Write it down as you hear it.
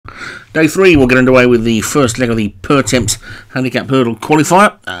Day 3 will get underway with the first leg of the Pertemps Handicap Hurdle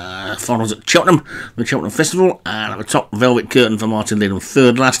Qualifier. Finals at Cheltenham, the Cheltenham Festival, and at the top, Velvet Curtain for Martin Liddell,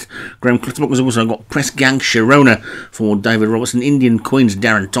 third last. Graham Clutterbuck has also got Press Gang Sharona for David Robertson, Indian Queens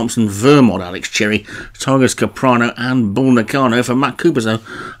Darren Thompson, Vermont Alex Cherry, Tigers Caprano and Bull Nakano for Matt Cooper. So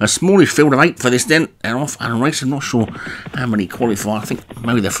a smallish field of 8 for this then, and off and race. I'm not sure how many qualify. I think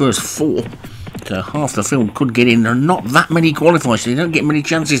maybe the first 4. So half the field could get in. There are not that many qualifiers, so you don't get many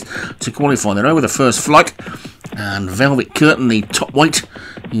chances to qualify. They're over the first flight, and Velvet Curtain, the top weight,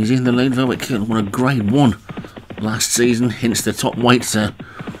 is in the lead. Velvet Curtain won a Grade 1 last season, hence the top weight. So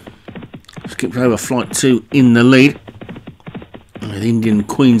skipped over flight 2 in the lead, with Indian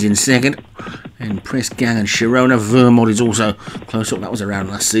Queens in second, and Press Gang and Sharona. Vermont is also close up. That was around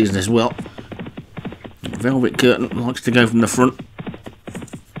last season as well. Velvet Curtain likes to go from the front,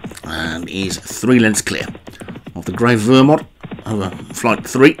 and is 3 lengths clear of the grey Vermont over flight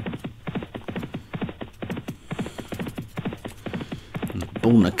 3.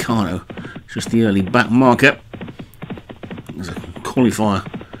 Bull Nakano, just the early back marker. There's a qualifier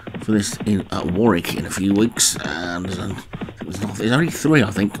for this at Warwick in a few weeks, and there's only 3,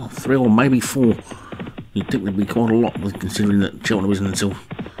 I think, 3 or maybe 4. You'd think there'd be quite a lot, considering that Cheltenham isn't until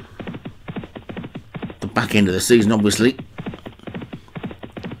the back end of the season, obviously.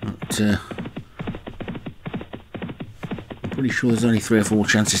 I'm pretty sure there's only 3 or 4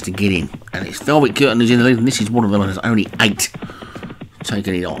 chances to get in, and it's Velvet Curtain who's in the lead, and this is one of them, and there's only 8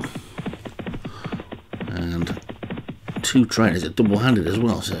 taking it on, and 2 trainers are double-handed as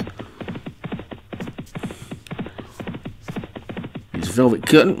well. So it's Velvet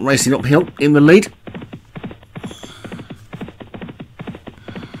Curtain racing uphill in the lead.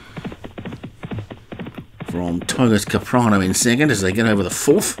 From Tigers Caprano in second as they get over the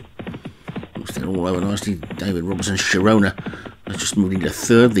 4th. All over nicely. David Robertson Sharona has just moved into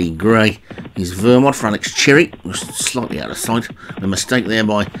 3rd. The grey is Vermont for Alex Cherry, just slightly out of sight. A mistake there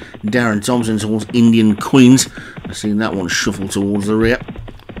by Darren Thompson towards Indian Queens. I've seen that one shuffle towards the rear.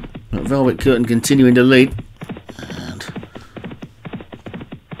 But Velvet Curtain continuing to lead, and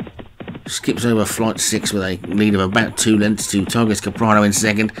skips over flight 6 with a lead of about 2 lengths to Tigers Caprano in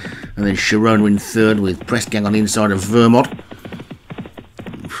second, and then Sharona in 3rd with Press Gang on the inside of Vermont.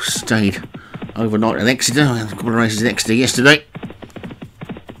 Stayed overnight at Exeter, a couple of races at Exeter yesterday.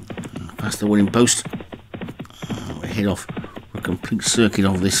 Past the winning post. We head off a complete circuit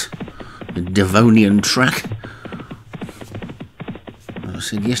of this Devonian track. As I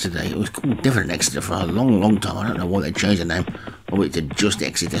said yesterday, it was called Devon and Exeter for a long time. I don't know why they changed the name of it to just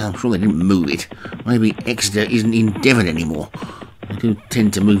Exeter. I'm sure they didn't move it. Maybe Exeter isn't in Devon anymore. They do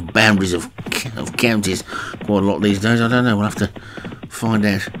tend to move boundaries of counties quite a lot these days. I don't know, we'll have to find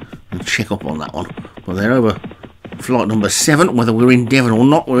out and check up on that one. But they're over flight number 7, whether we're in Devon or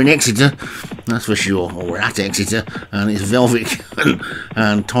not. We're in Exeter, that's for sure, or we're at Exeter, and it's Velvet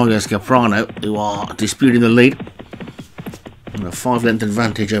and Tigers Caprano who are disputing the lead, and a 5-length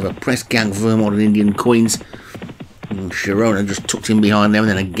advantage over Press Gang, Vermont and Indian Queens. And Sharona just tucked in behind them,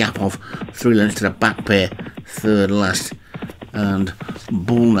 and then a gap of 3 lengths to the back pair, 3rd last, and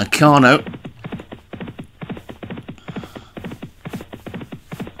Bull Nakano.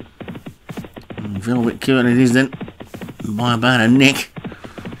 Velvet Curtain it is then, by about a neck.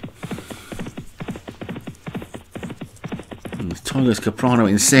 And Tigers Caprano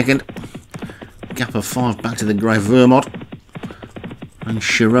in second, gap of 5 back to the grey Vermont, and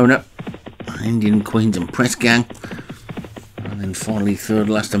Sharona, Indian Queens and Press Gang, and then finally 3rd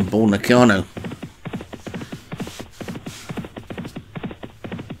last and Bull Nakano.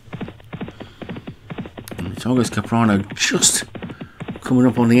 And Tigers Caprano just coming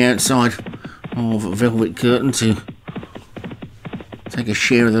up on the outside of Velvet Curtain to take a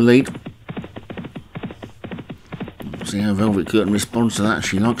share of the lead. See how Velvet Curtain responds to that.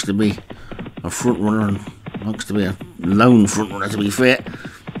 She likes to be a front runner and likes to be a lone front runner, to be fair.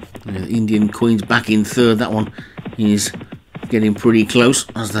 Indian Queens back in 3rd. That one is getting pretty close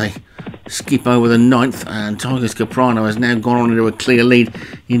as they skip over the 9th, and Tigers Caprano has now gone on into a clear lead.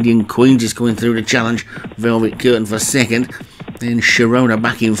 Indian Queens is going through to challenge Velvet Curtain for 2nd. Then Sharona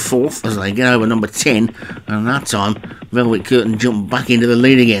back in 4th as they get over number 10, and that time Velvet Curtain jumped back into the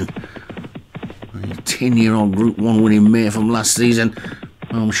lead again. A 10-year-old Group 1 winning mare from last season.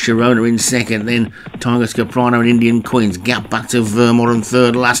 Sharona in 2nd, then Tigers Caprano and Indian Queens gap back to Vermont and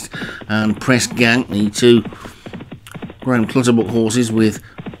 3rd last, and Press Gang, the 2 Graham Clutterbuck horses with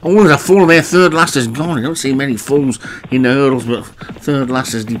Oh, there's a fall there. Third last has gone. I don't see many falls in the hurdles, but third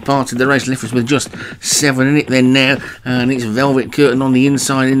last has departed the race. Left us with just 7 in it then now. And it's Velvet Curtain on the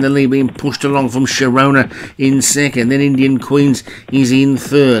inside in the lead, being pushed along from Sharona in second. Then Indian Queens is in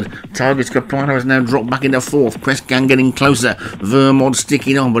third. Target's Caprano has now dropped back into fourth. Press Gang getting closer. Vermont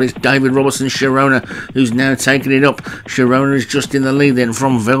sticking on, but it's David Robertson Sharona who's now taking it up. Sharona is just in the lead then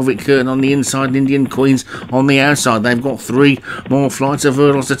from Velvet Curtain on the inside and Indian Queens on the outside. They've got 3 more flights of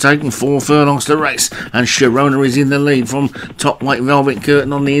hurdles to take and 4 furlongs to race, and Sharona is in the lead from top weight Velvet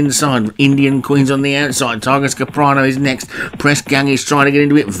Curtain on the inside, Indian Queens on the outside. Targus Caprano is next. Press Gang is trying to get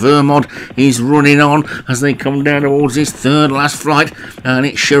into it. Vermont is running on as they come down towards this third last flight, and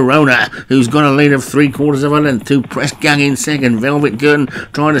it's Sharona who's got a lead of 3/4 of a length to Press Gang in second. Velvet Curtain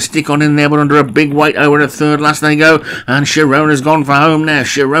trying to stick on in there, but under a big weight over the third last they go, and Sharona's gone for home now.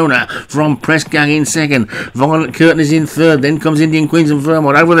 Sharona from Press Gang in second. Violet Curtain is in third. Then comes Indian Queens and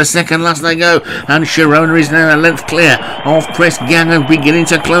Vermont. Over the second last they go, and Sharona is now a length clear of Press Gang and beginning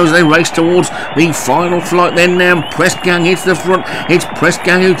to close. They race towards the final flight then now. Press Gang hits the front. It's Press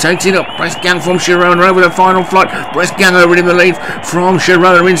Gang who takes it up. Press Gang from Sharona over the final flight. Press Gang over in the lead from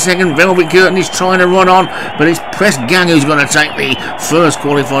Sharona in second. Velvet Curtain is trying to run on, but it's Press Gang who's going to take the first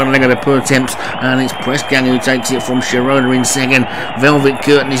qualifying leg of the Pertemps, and it's Press Gang who takes it from Sharona in second. Velvet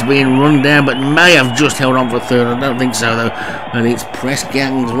Curtain is being run down, but may have just held on for third. I don't think so though. And it's Press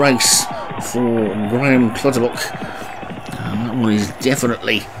Gang's race for Graham Clutterbuck. And that one is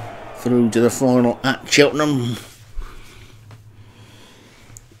definitely through to the final at Cheltenham.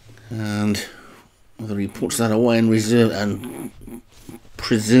 And whether he puts that away in reserve and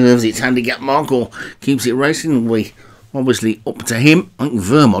preserves its handicap mark or keeps it racing, we obviously up to him. I think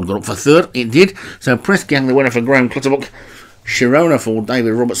Vermont got up for third. It did. So Press Gang, the winner for Graham Clutterbuck. Sharona for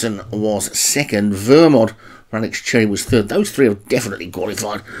David Robertson was second. Vermont for Alex Cherry was third. Those 3 have definitely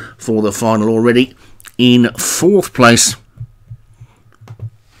qualified for the final already. In 4th place,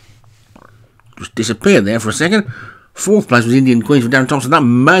 just disappeared there for a second. 4th place was Indian Queens for Darren Thompson. That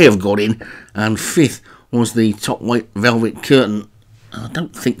may have got in. And 5th was the top weight Velvet Curtain. I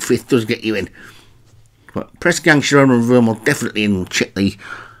don't think 5th does get you in. But Press Gang, Sharona and Vermont definitely in. Check the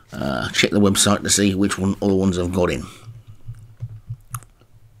website to see which one other ones have got in.